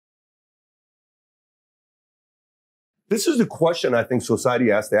This is the question I think society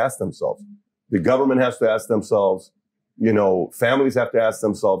has to ask themselves. The government has to ask themselves. You know, families have to ask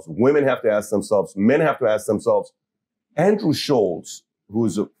themselves. Women have to ask themselves. Men have to ask themselves. Andrew Schultz,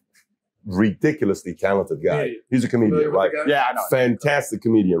 who's a ridiculously talented guy. Yeah. He's a comedian, right? Yeah, I know. Fantastic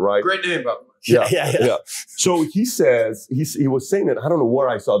comedian, right? Great name, by the way. Yeah. So he says, he was saying it, I don't know where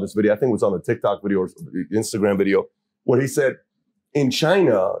I saw this video. I think it was on a TikTok video or Instagram video, where he said, in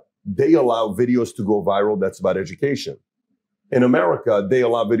China, they allow videos to go viral that's about education. In America, they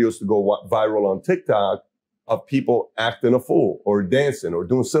allow videos to go viral on TikTok of people acting a fool or dancing or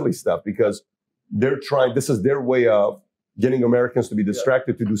doing silly stuff because they're trying, this is their way of getting Americans to be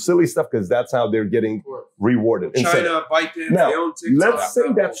distracted to do silly stuff because that's how they're getting rewarded. China, ByteDance, now, they own TikTok. Let's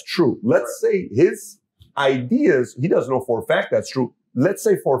say that's true. Let's say his ideas, he doesn't know for a fact that's true. Let's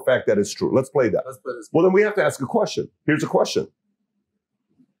say for a fact that it's true. Let's play that. Let's play this. Well, then we have to ask a question. Here's a question.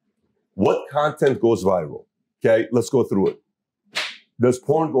 What content goes viral? Okay, let's go through it. Does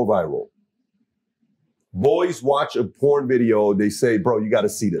porn go viral? Boys watch a porn video, they say, bro, you got to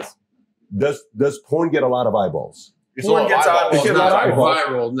see this. Does porn get a lot of eyeballs? Porn gets eyeballs, not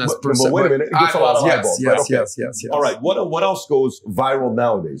viral. But wait a minute, it gets a lot of eyeballs. Yes. All right, what else goes viral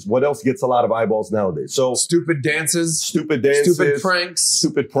nowadays? What else gets a lot of eyeballs nowadays? So stupid dances, stupid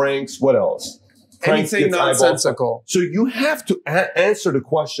pranks. What else? Anything nonsensical. So you have to answer the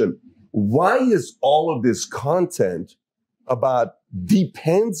question, why is all of this content about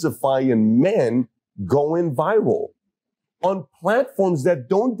depensifying men going viral on platforms that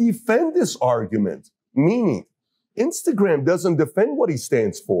don't defend this argument? Meaning, Instagram doesn't defend what he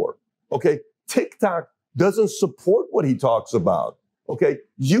stands for. Okay. TikTok doesn't support what he talks about. Okay.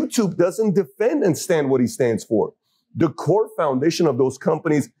 YouTube doesn't defend and stand what he stands for. The core foundation of those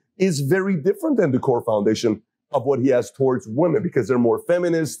companies is very different than the core foundation of what he has towards women because they're more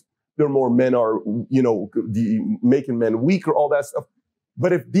feminist. They're more men are, you know, making men weaker, all that stuff.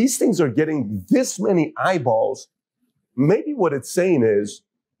 But if these things are getting this many eyeballs, maybe what it's saying is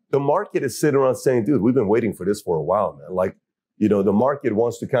the market is sitting around saying, dude, we've been waiting for this for a while, man. Like, you know, the market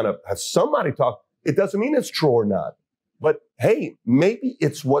wants to kind of have somebody talk. It doesn't mean it's true or not. But hey, maybe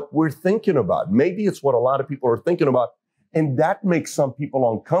it's what we're thinking about. Maybe it's what a lot of people are thinking about. And that makes some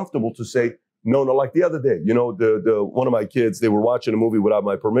people uncomfortable to say, no, like the other day, you know, the one of my kids, they were watching a movie without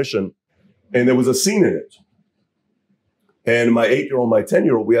my permission, and there was a scene in it. And my 8-year-old, my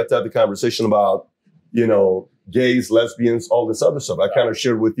 10-year-old, we had to have the conversation about, you know, gays, lesbians, all this other stuff. I kind of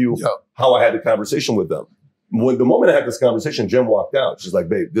shared with you how I had the conversation with them. When the moment I had this conversation, Jen walked out. She's like,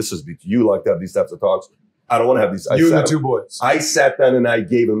 babe, this is, you like to have these types of talks. I don't want to have these. You and the two boys. I sat down and I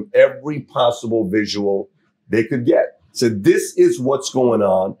gave them every possible visual they could get. Said, this is what's going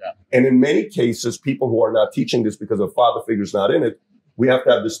on. Yeah. And in many cases, people who are not teaching this because a father figure's not in it, we have to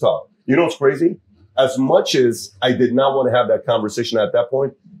have this talk. You know what's crazy? As much as I did not want to have that conversation at that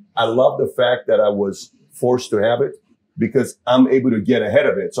point, I love the fact that I was forced to have it because I'm able to get ahead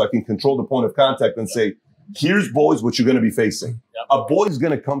of it. So I can control the point of contact and say, here's boys, what you're going to be facing. A boy is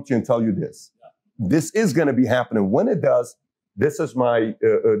going to come to you and tell you this. This is going to be happening. When it does, this is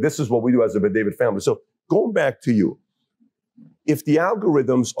what we do as a David family. So going back to you, if the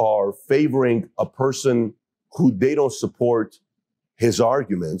algorithms are favoring a person who they don't support his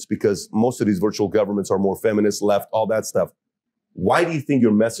arguments, because most of these virtual governments are more feminist, left, all that stuff, why do you think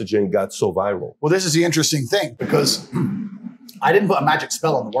your messaging got so viral? Well, this is the interesting thing, because I didn't put a magic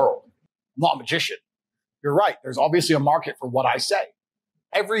spell on the world. I'm not a magician. You're right. There's obviously a market for what I say.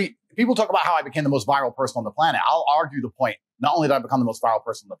 People talk about how I became the most viral person on the planet. I'll argue the point. Not only did I become the most viral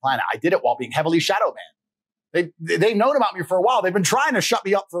person on the planet, I did it while being heavily shadow banned. They've known about me for a while. They've been trying to shut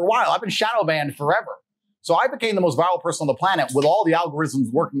me up for a while. I've been shadow banned forever. So I became the most viral person on the planet with all the algorithms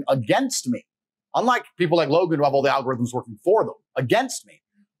working against me. Unlike people like Logan who have all the algorithms working for them, against me.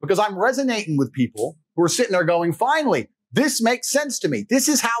 Because I'm resonating with people who are sitting there going, finally, this makes sense to me. This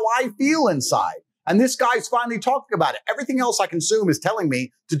is how I feel inside. And this guy's finally talking about it. Everything else I consume is telling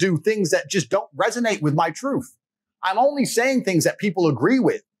me to do things that just don't resonate with my truth. I'm only saying things that people agree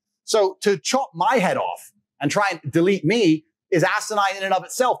with. So to chop my head off and try and delete me is asinine in and of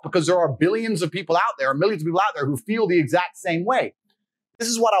itself, because there are billions of people out there, millions of people out there who feel the exact same way. This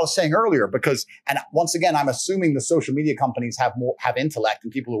is what I was saying earlier, because, and once again, I'm assuming the social media companies have intellect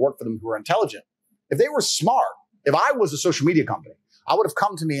and people who work for them who are intelligent. If they were smart, if I was a social media company, I would have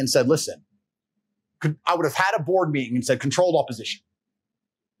come to me and said, listen, I would have had a board meeting and said controlled opposition.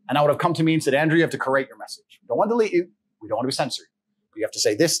 And I would have come to me and said, Andrew, you have to correct your message. We don't want to delete you. We don't want to be censored. You have to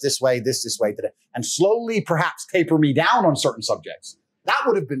say this way, this way today, and slowly perhaps taper me down on certain subjects. That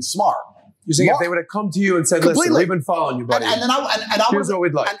would have been smart. You're saying if they would have come to you and said, listen, we've been following you, buddy. And here's what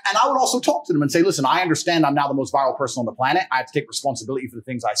we'd like. And I would also talk to them and say, listen, I understand I'm now the most viral person on the planet. I have to take responsibility for the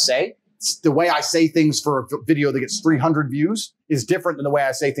things I say. The way I say things for a video that gets 300 views is different than the way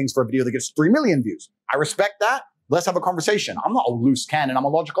I say things for a video that gets 3 million views. I respect that. Let's have a conversation. I'm not a loose cannon. I'm a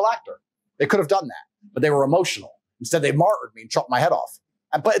logical actor. They could have done that, but they were emotional. Instead, they martyred me and chopped my head off.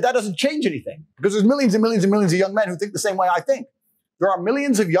 But that doesn't change anything because there's millions and millions and millions of young men who think the same way I think. There are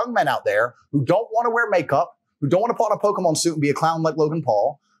millions of young men out there who don't want to wear makeup, who don't want to put on a Pokemon suit and be a clown like Logan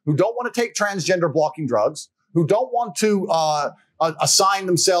Paul, who don't want to take transgender blocking drugs, who don't want to assign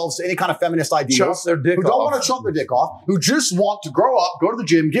themselves to any kind of feminist ideals, who don't want to chop their dick off, who just want to grow up, go to the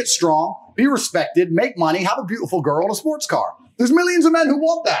gym, get strong, be respected, make money, have a beautiful girl and a sports car. There's millions of men who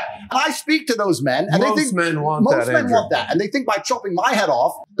want that. And I speak to those men, and they think most men want that. And they think by chopping my head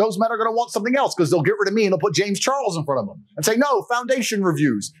off, those men are going to want something else because they'll get rid of me and they'll put James Charles in front of them and say, no, foundation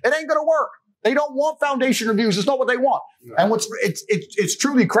reviews. It ain't going to work. They don't want foundation reviews. It's not what they want. No. And it's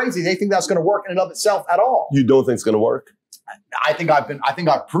truly crazy. They think that's going to work in and of itself at all. You don't think it's going to work? I think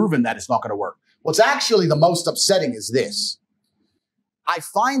I've proven that it's not going to work. What's actually the most upsetting is this. I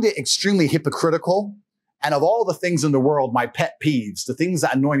find it extremely hypocritical. And of all the things in the world, my pet peeves, the things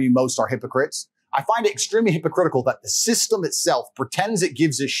that annoy me most are hypocrites. I find it extremely hypocritical that the system itself pretends it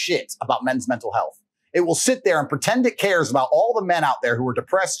gives a shit about men's mental health. It will sit there and pretend it cares about all the men out there who are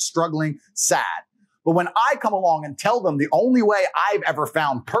depressed, struggling, sad. But when I come along and tell them the only way I've ever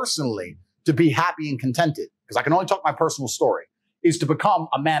found personally to be happy and contented, because I can only talk my personal story, is to become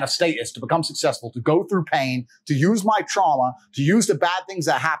a man of status, to become successful, to go through pain, to use my trauma, to use the bad things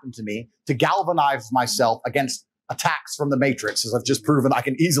that happened to me, to galvanize myself against attacks from the Matrix, as I've just proven I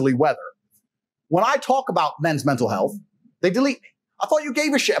can easily weather. When I talk about men's mental health, they delete me. I thought you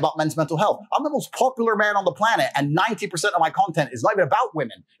gave a shit about men's mental health. I'm the most popular man on the planet, and 90% of my content is not even about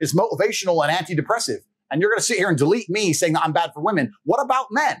women. It's motivational and antidepressive. And you're going to sit here and delete me saying that I'm bad for women. What about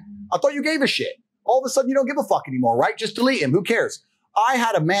men? I thought you gave a shit. All of a sudden, you don't give a fuck anymore, right? Just delete him. Who cares? I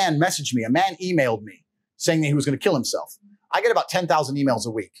had a man message me. A man emailed me saying that he was going to kill himself. I get about 10,000 emails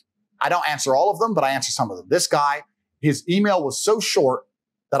a week. I don't answer all of them, but I answer some of them. This guy, his email was so short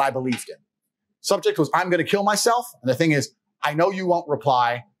that I believed him. Subject was, I'm going to kill myself. And the thing is, I know you won't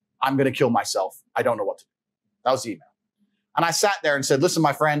reply. I'm going to kill myself. I don't know what to do. That was the email. And I sat there and said, listen,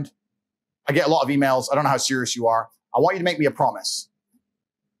 my friend, I get a lot of emails. I don't know how serious you are. I want you to make me a promise.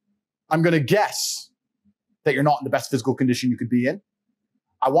 I'm going to guess that you're not in the best physical condition you could be in.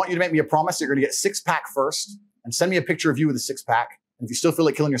 I want you to make me a promise that you're going to get a six-pack first and send me a picture of you with a six-pack. And if you still feel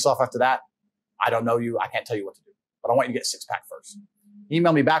like killing yourself after that, I don't know you. I can't tell you what to do. But I want you to get a six-pack first.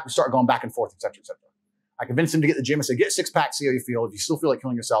 Email me back. We start going back and forth, et cetera, et cetera. I convinced him to get the gym. I said, get a six-pack, see how you feel. If you still feel like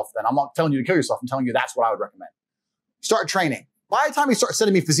killing yourself, then I'm not telling you to kill yourself. I'm telling you that's what I would recommend. Start training. By the time he started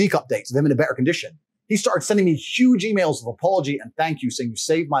sending me physique updates of him in a better condition, he started sending me huge emails of apology and thank you, saying you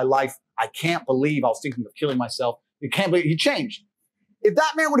saved my life. I can't believe I was thinking of killing myself. You can't believe he changed. If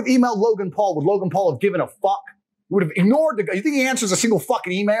that man would have emailed Logan Paul, would Logan Paul have given a fuck? He would have ignored the guy. You think he answers a single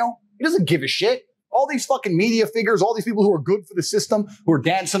fucking email? He doesn't give a shit. All these fucking media figures, all these people who are good for the system, who are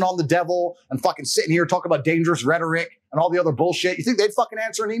dancing on the devil and fucking sitting here talking about dangerous rhetoric and all the other bullshit. You think they'd fucking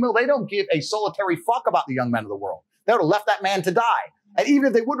answer an email? They don't give a solitary fuck about the young men of the world. They would have left that man to die. And even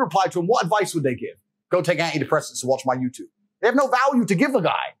if they would reply to him, what advice would they give? Go take antidepressants to watch my YouTube. They have no value to give a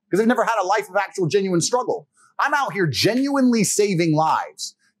guy because they've never had a life of actual genuine struggle. I'm out here genuinely saving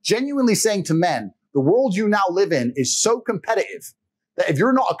lives, genuinely saying to men, the world you now live in is so competitive that if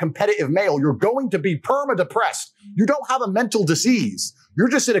you're not a competitive male, you're going to be perma-depressed. You don't have a mental disease. You're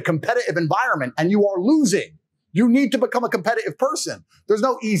just in a competitive environment and you are losing. You need to become a competitive person. There's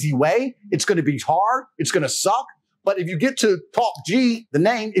no easy way. It's going to be hard. It's going to suck. But if you get to Top G, the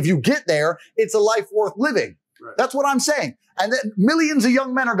name, if you get there, it's a life worth living. Right. That's what I'm saying. And then millions of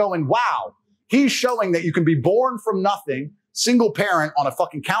young men are going, wow, he's showing that you can be born from nothing, single parent on a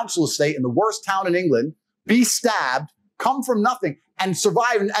fucking council estate in the worst town in England, be stabbed, come from nothing, and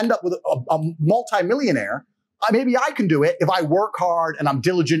survive and end up with a multi-millionaire. Maybe I can do it if I work hard and I'm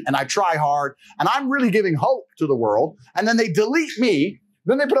diligent and I try hard and I'm really giving hope to the world. And then they delete me.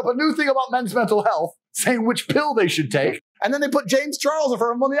 Then they put up a new thing about men's mental health, saying which pill they should take. And then they put James Charles in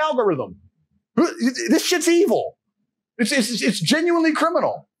front of them on the algorithm. This shit's evil. It's genuinely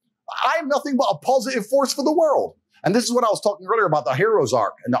criminal. I am nothing but a positive force for the world. And this is what I was talking earlier about the hero's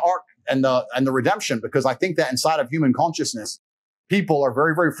arc and the redemption, because I think that inside of human consciousness, people are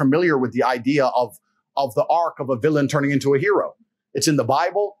very, very familiar with the idea of the arc of a villain turning into a hero. It's in the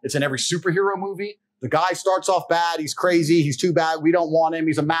Bible. It's in every superhero movie. The guy starts off bad. He's crazy. He's too bad. We don't want him.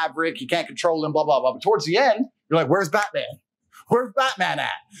 He's a maverick. He can't control him, blah, blah, blah. But towards the end, you're like, where's Batman? Where's Batman at?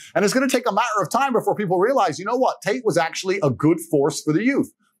 And it's going to take a matter of time before people realize, you know what? Tate was actually a good force for the youth.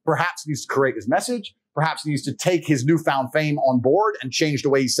 Perhaps he needs to create his message. Perhaps he needs to take his newfound fame on board and change the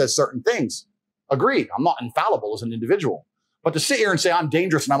way he says certain things. Agreed. I'm not infallible as an individual. But to sit here and say I'm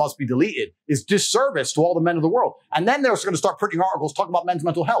dangerous and I must be deleted is disservice to all the men of the world. And then they're going to start printing articles talking about men's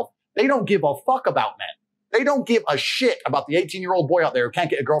mental health. They don't give a fuck about men. They don't give a shit about the 18-year-old boy out there who can't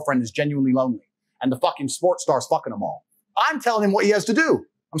get a girlfriend and is genuinely lonely. And the fucking sports star's fucking them all. I'm telling him what he has to do.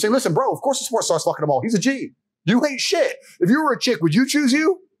 I'm saying, listen, bro, of course the sports star's fucking them all. He's a G. You ain't shit. If you were a chick, would you choose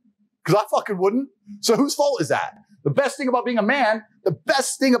you? Because I fucking wouldn't. So whose fault is that? The best thing about being a man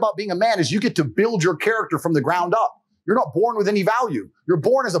is you get to build your character from the ground up. You're not born with any value. You're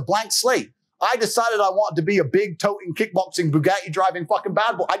born as a blank slate. I decided I wanted to be a big toting, kickboxing, Bugatti driving fucking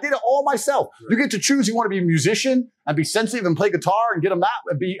bad boy. I did it all myself. You get to choose. You want to be a musician and be sensitive and play guitar and get them that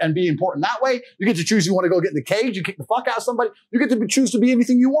and be important that way. You get to choose. You want to go get in the cage and kick the fuck out of somebody. You get to choose to be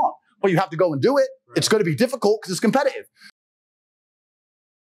anything you want, but you have to go and do it. It's going to be difficult because it's competitive.